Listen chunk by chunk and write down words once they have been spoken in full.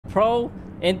Pro,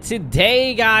 and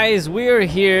today, guys, we're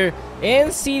here in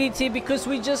CDT because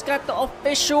we just got the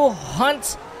official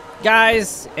hunt,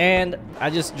 guys, and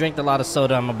I just drank a lot of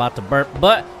soda. I'm about to burp,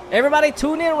 but everybody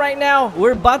tune in right now.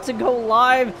 We're about to go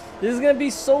live. This is gonna be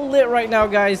so lit right now,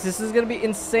 guys. This is gonna be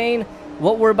insane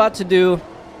what we're about to do.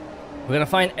 We're gonna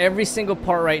find every single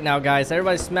part right now, guys.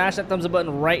 Everybody smash that thumbs up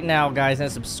button right now, guys,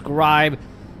 and subscribe.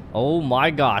 Oh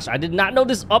my gosh, I did not know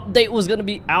this update was gonna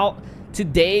be out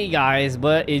today, guys,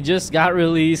 but it just got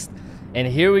released, and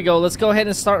here we go. Let's go ahead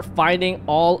and start finding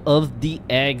all of the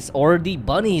eggs or the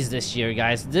bunnies this year,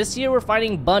 guys. This year we're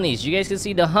finding bunnies. You guys can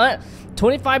see the hunt,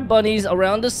 25 bunnies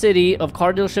around the city of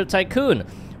Car Dealership Tycoon.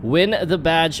 Win the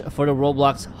badge for the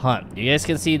Roblox hunt. You guys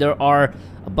can see there are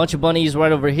a bunch of bunnies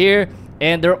right over here,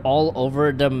 and they're all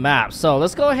over the map. So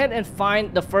let's go ahead and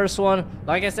find the first one.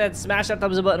 Like I said, smash that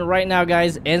thumbs up button right now,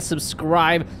 guys, and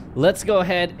subscribe. Let's go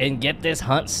ahead and get this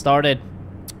hunt started.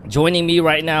 Joining me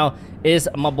right now is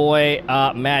my boy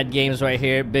Mad Games right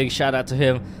here. Big shout out to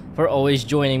him for always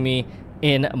joining me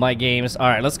in my games. All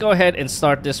right, let's go ahead and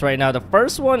start this right now. The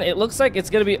first one, it looks like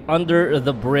it's gonna be under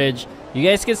the bridge. You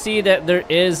guys can see that there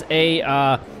is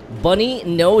a bunny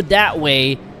no that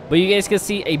way, but you guys can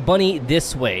see a bunny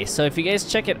this way. So if you guys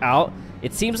check it out,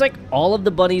 it seems like all of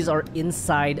the bunnies are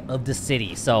inside of the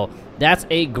city. So that's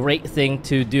a great thing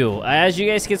to do. As you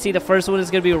guys can see, the first one is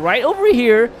going to be right over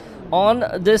here on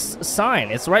this sign.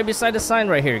 It's right beside the sign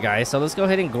right here, guys. So let's go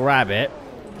ahead and grab it.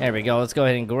 There we go. Let's go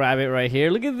ahead and grab it right here.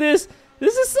 Look at this.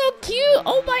 This is so cute.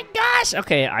 Oh my gosh.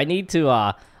 Okay, I need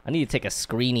to take a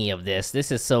screenie of this.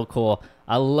 This is so cool.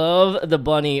 I love the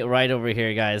bunny right over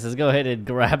here, guys. Let's go ahead and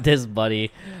grab this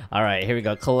bunny. All right, here we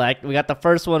go. Collect. We got the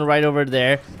first one right over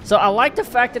there. So I like the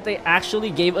fact that they actually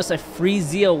gave us a free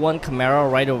ZL1 Camaro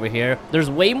right over here. There's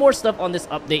way more stuff on this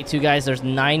update too, guys. There's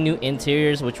 9 new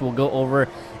interiors, which we'll go over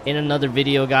in another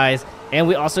video, guys. And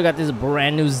we also got this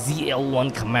brand new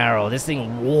ZL1 Camaro. This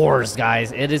thing wars,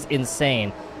 guys. It is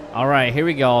insane. All right, here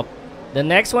we go. The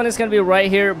next one is going to be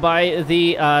right here by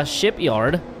the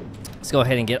shipyard. Let's go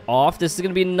ahead and get off. This is going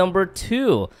to be number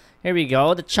 2. Here we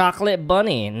go. The chocolate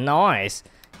bunny. Nice.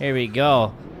 Here we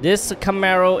go. This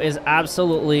Camaro is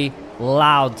absolutely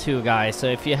loud too, guys. So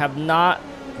if you have not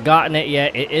gotten it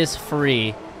yet, it is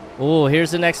free. Oh,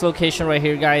 here's the next location right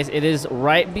here, guys. It is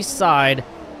right beside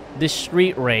the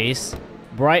street race.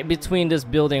 Right between this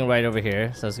building right over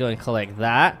here. So let's go and collect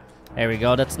that. There we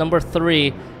go. That's number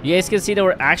 3. You guys can see that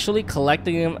we're actually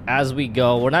collecting them as we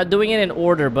go. We're not doing it in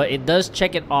order, but it does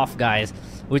check it off, guys,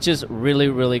 which is really,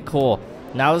 really cool.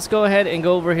 Now let's go ahead and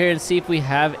go over here and see if we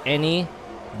have any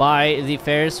by the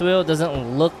Ferris wheel. It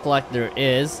doesn't look like there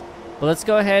is, but let's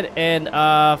go ahead and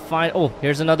find. Oh,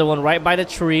 here's another one right by the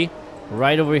tree,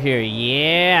 right over here.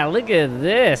 Yeah, look at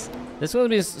this. This one's gonna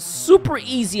be super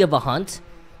easy of a hunt.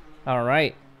 All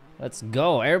right. Let's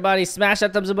go. Everybody smash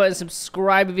that thumbs up button,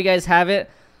 subscribe if you guys haven't.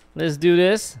 Let's do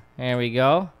this. There we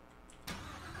go.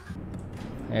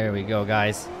 There we go,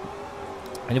 guys.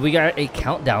 And we got a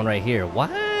countdown right here.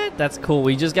 What? That's cool.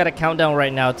 We just got a countdown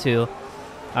right now, too.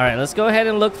 All right, let's go ahead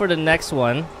and look for the next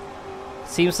one.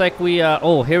 Seems like we,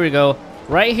 oh, here we go.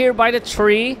 Right here by the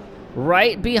tree,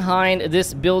 right behind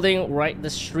this building, right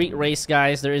the street race,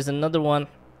 guys. There is another one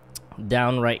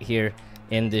down right here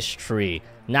in this tree.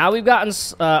 Now we've gotten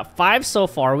 5 so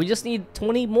far. We just need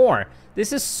 20 more.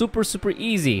 This is super, super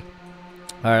easy.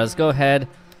 All right, let's go ahead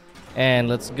and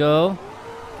let's go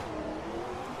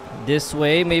this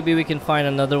way. Maybe we can find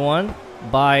another one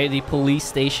by the police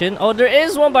station. Oh, there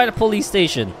is one by the police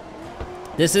station.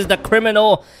 This is the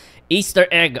criminal Easter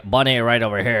egg bunny right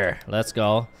over here. Let's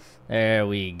go. There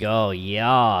we go.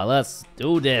 Yeah, let's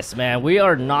do this, man. We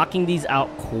are knocking these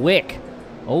out quick.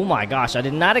 Oh my gosh, I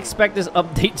did not expect this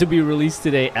update to be released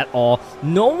today at all.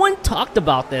 No one talked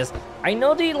about this. I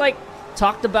know they like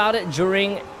talked about it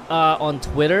during on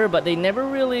Twitter, but they never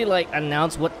really like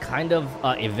announced what kind of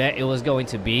event it was going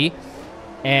to be.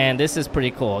 And this is pretty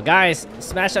cool. Guys,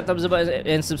 smash that thumbs up button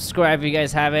and subscribe if you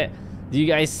guys haven't. Do you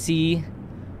guys see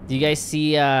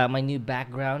my new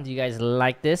background? Do you guys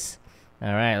like this?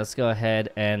 All right, let's go ahead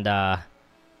and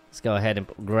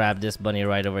grab this bunny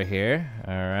right over here.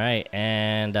 All right,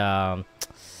 and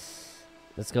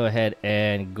let's go ahead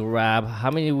and grab.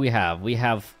 How many do we have? We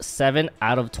have 7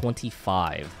 out of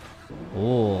 25.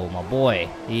 Oh, my boy,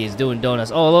 he is doing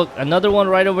donuts. Oh, look, another one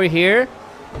right over here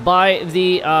by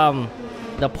the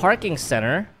parking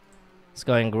center. Let's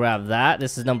go ahead and grab that.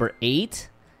 This is number 8,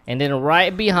 and then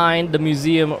right behind the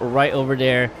museum, right over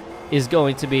there, is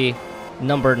going to be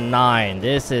number 9.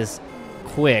 This is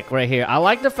quick right here. I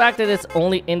like the fact that it's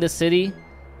only in the city.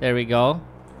 There we go.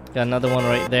 Got another one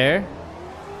right there.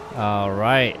 All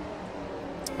right.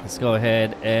 Let's go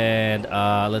ahead and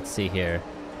let's see here.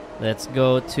 Let's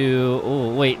go to,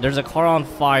 oh wait, there's a car on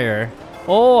fire.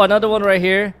 Oh, another one right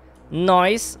here.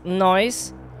 Nice,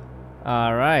 nice.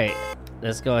 All right,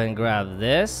 let's go ahead and grab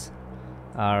this.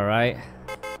 All right,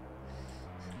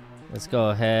 let's go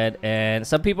ahead. And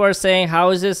some people are saying,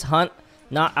 how is this hunt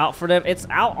not out for them? It's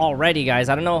out already, guys.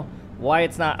 I don't know why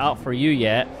it's not out for you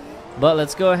yet, but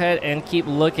let's go ahead and keep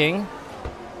looking.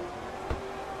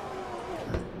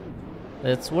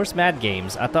 Where's Mad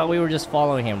Games? I thought we were just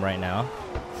following him right now.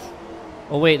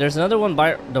 Oh wait, there's another one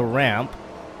by the ramp.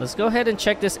 Let's go ahead and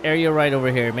check this area right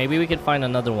over here. Maybe we can find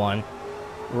another one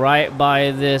right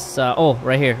by this. Oh,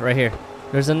 right here, right here.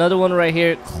 There's another one right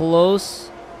here,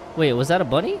 close. Wait, was that a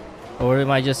bunny? Or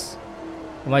am I just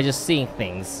seeing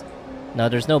things? No,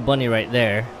 there's no bunny right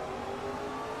there.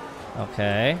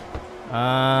 Okay.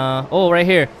 Oh, right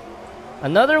here.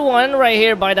 Another one right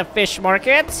here by the fish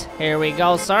market. Here we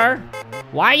go, sir.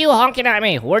 Why are you honking at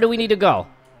me? Where do we need to go?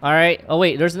 All right. Oh,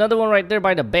 wait. There's another one right there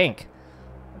by the bank.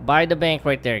 By the bank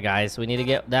right there, guys. We need to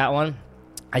get that one.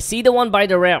 I see the one by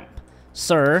the ramp,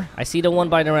 sir. I see the one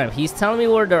by the ramp. He's telling me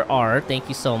where there are. Thank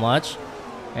you so much.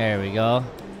 There we go.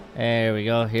 There we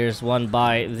go. Here's one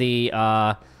by the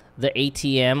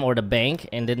ATM or the bank,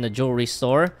 and then the jewelry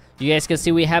store. You guys can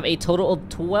see we have a total of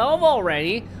 12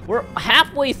 already. We're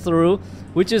halfway through,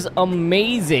 which is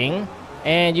amazing.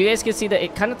 And you guys can see that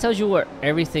it kind of tells you where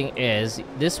everything is.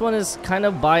 This one is kind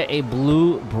of by a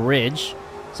blue bridge,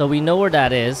 so we know where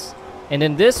that is. And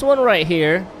then this one right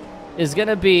here is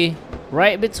gonna be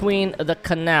right between the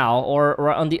canal,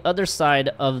 or on the other side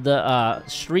of the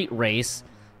street race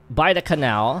by the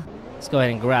canal. Let's go ahead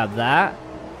and grab that.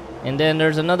 And then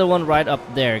there's another one right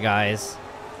up there, guys.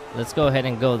 Let's go ahead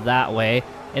and go that way.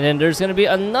 And then there's gonna be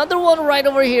another one right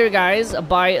over here, guys,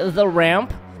 by the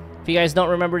ramp. If you guys don't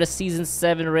remember the Season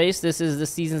 7 race, this is the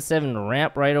Season 7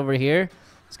 ramp right over here.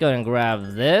 Let's go ahead and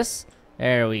grab this.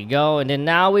 There we go. And then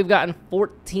now we've gotten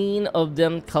 14 of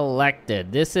them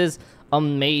collected. This is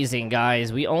amazing,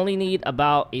 guys. We only need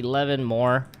about 11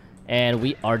 more, and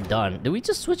we are done. Did we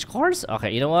just switch cars?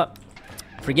 Okay, you know what?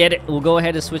 Forget it. We'll go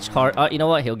ahead and switch car. You know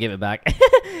what? He'll give it back.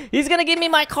 He's gonna give me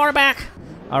my car back.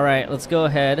 All right, let's go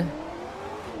ahead.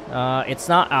 It's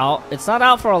not out. It's not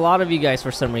out for a lot of you guys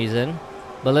for some reason.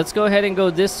 But let's go ahead and go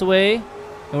this way.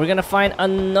 And we're gonna find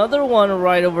another one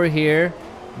right over here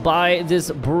by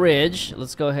this bridge.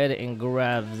 Let's go ahead and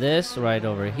grab this right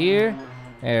over here.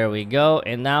 There we go.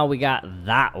 And now we got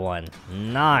that one.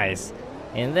 Nice.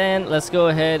 And then let's go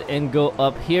ahead and go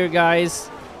up here, guys.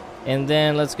 And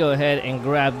then let's go ahead and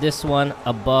grab this one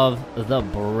above the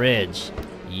bridge.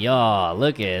 Yeah,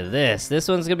 look at this. This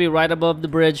one's gonna be right above the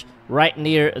bridge, right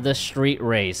near the street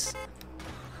race.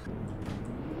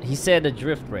 He said a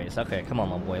drift race. Okay, come on,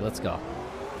 my boy. Let's go.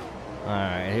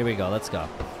 Alright, here we go. Let's go.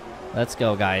 Let's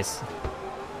go, guys.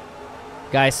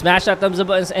 Guys, smash that thumbs up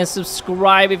button and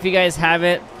subscribe if you guys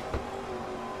haven't.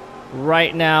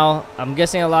 Right now, I'm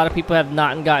guessing a lot of people have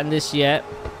not gotten this yet.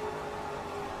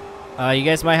 You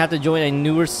guys might have to join a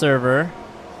newer server.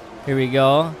 Here we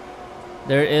go.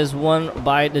 There is one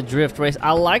by the drift race.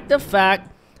 I like the fact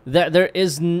that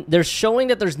they're showing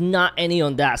that there's not any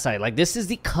on that side. Like, this is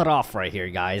the cutoff right here,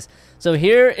 guys. So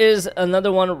here is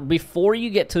another one before you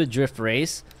get to the drift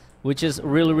race, which is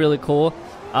really, really cool.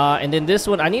 And then this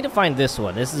one, I need to find this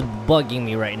one. This is bugging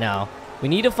me right now. We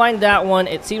need to find that one.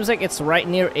 It seems like it's right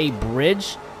near a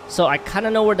bridge, so I kind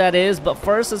of know where that is. But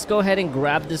first, let's go ahead and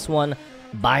grab this one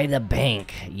by the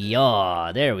bank.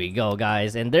 Yeah, there we go,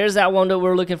 guys. And there's that one that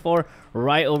we're looking for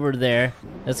right over there.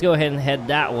 Let's go ahead and head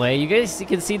that way. You guys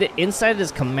can see the inside of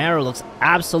this Camaro looks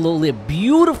absolutely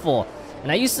beautiful.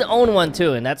 And I used to own one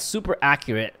too, and that's super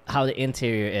accurate how the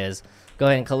interior is. Go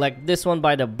ahead and collect this one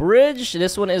by the bridge.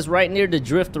 This one is right near the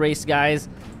drift race, guys,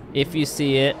 if you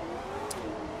see it.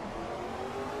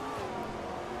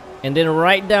 And then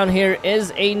right down here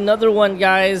is another one,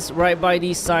 guys, right by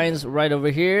these signs right over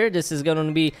here. This is going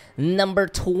to be number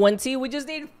 20. We just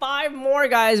need 5 more,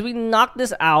 guys. We knocked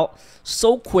this out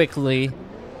so quickly.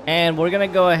 And we're going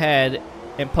to go ahead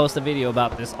and post a video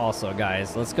about this also,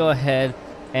 guys. Let's go ahead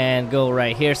and go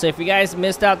right here. So if you guys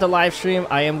missed out the live stream,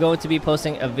 I am going to be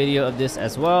posting a video of this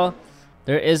as well.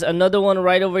 There is another one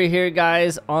right over here,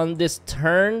 guys, on this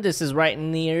turn. This is right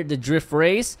near the drift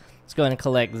race. Let's go ahead and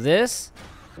collect this.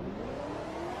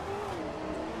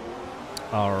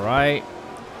 All right.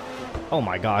 Oh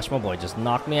my gosh, my boy just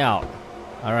knocked me out.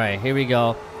 All right, here we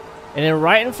go. And then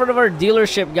right in front of our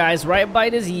dealership, guys, right by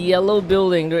this yellow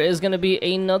building, there is going to be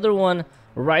another one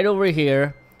right over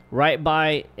here right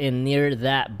by and near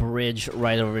that bridge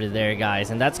right over there,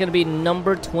 guys. And that's gonna be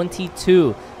number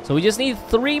 22. So we just need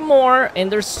 3 more,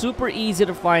 and they're super easy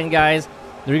to find, guys.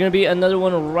 There's gonna be another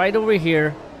one right over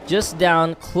here, just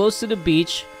down close to the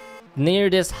beach near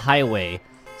this highway.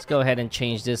 Let's go ahead and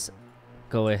change this.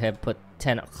 Go ahead, put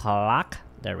 10 o'clock.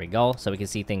 There we go, so we can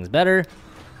see things better.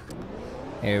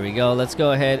 Here we go. Let's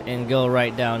go ahead and go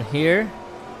right down here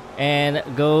and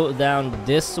go down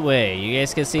this way. You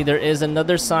guys can see there is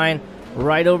another sign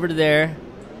right over there,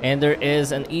 and there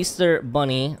is an Easter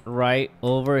bunny right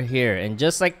over here. And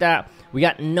just like that, we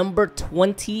got number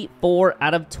 24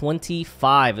 out of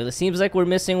 25. It seems like we're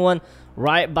missing one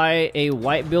right by a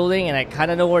white building, and I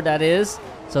kind of know where that is.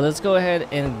 So let's go ahead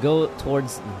and go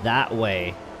towards that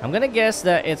way. I'm gonna guess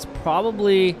that it's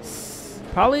probably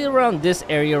around this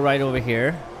area right over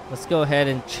here. Let's go ahead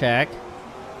and check.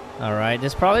 All right,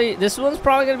 this one's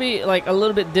probably gonna be like a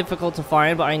little bit difficult to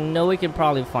find, but I know we can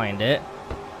probably find it.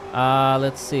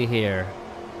 Let's see here.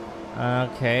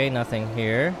 Okay, nothing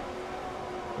here.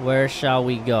 Where shall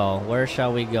we go? Where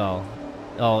shall we go?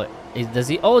 Oh, does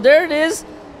he? Oh, there it is.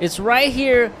 It's right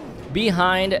here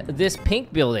behind this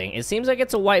pink building. It seems like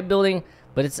it's a white building,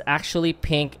 but it's actually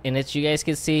pink, and it's, you guys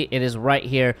can see it is right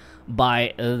here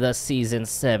by the Season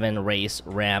 7 race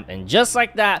ramp. And just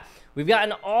like that, we've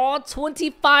gotten all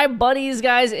 25 bunnies,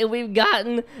 guys, and we've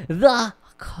gotten the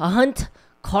Hunt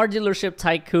Car Dealership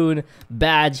Tycoon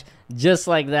badge just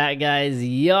like that, guys.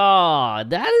 Yo,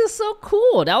 that is so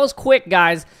cool. That was quick,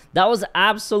 guys. That was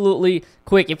absolutely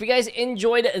quick. If you guys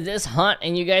enjoyed this hunt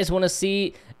and you guys want to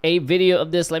see a video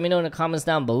of this, let me know in the comments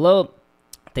down below.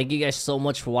 Thank you guys so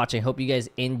much for watching. Hope you guys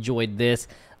enjoyed this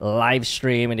live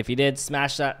stream, and if you did,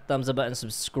 smash that thumbs up button,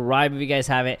 subscribe if you guys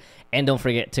haven't, and don't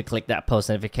forget to click that post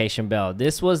notification bell.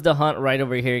 This was the hunt right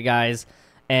over here, guys,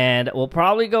 and we'll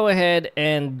probably go ahead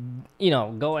and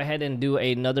do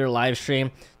another live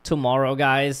stream tomorrow,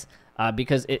 guys,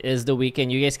 because it is the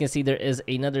weekend. You guys can see there is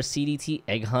another CDT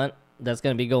egg hunt that's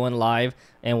going to be going live,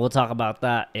 and we'll talk about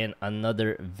that in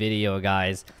another video,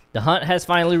 guys. The hunt has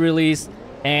finally released,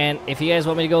 and if you guys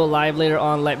want me to go live later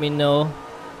on, let me know.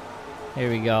 Here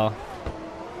we go.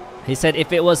 He said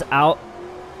if it was out,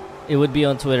 it would be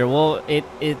on Twitter. Well,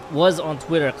 it was on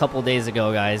Twitter a couple days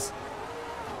ago, guys.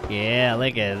 Yeah,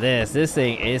 look at this. This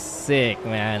thing is sick,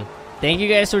 man. Thank you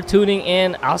guys for tuning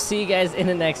in. I'll see you guys in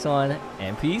the next one,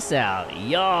 and peace out.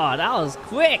 Yo, that was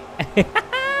quick.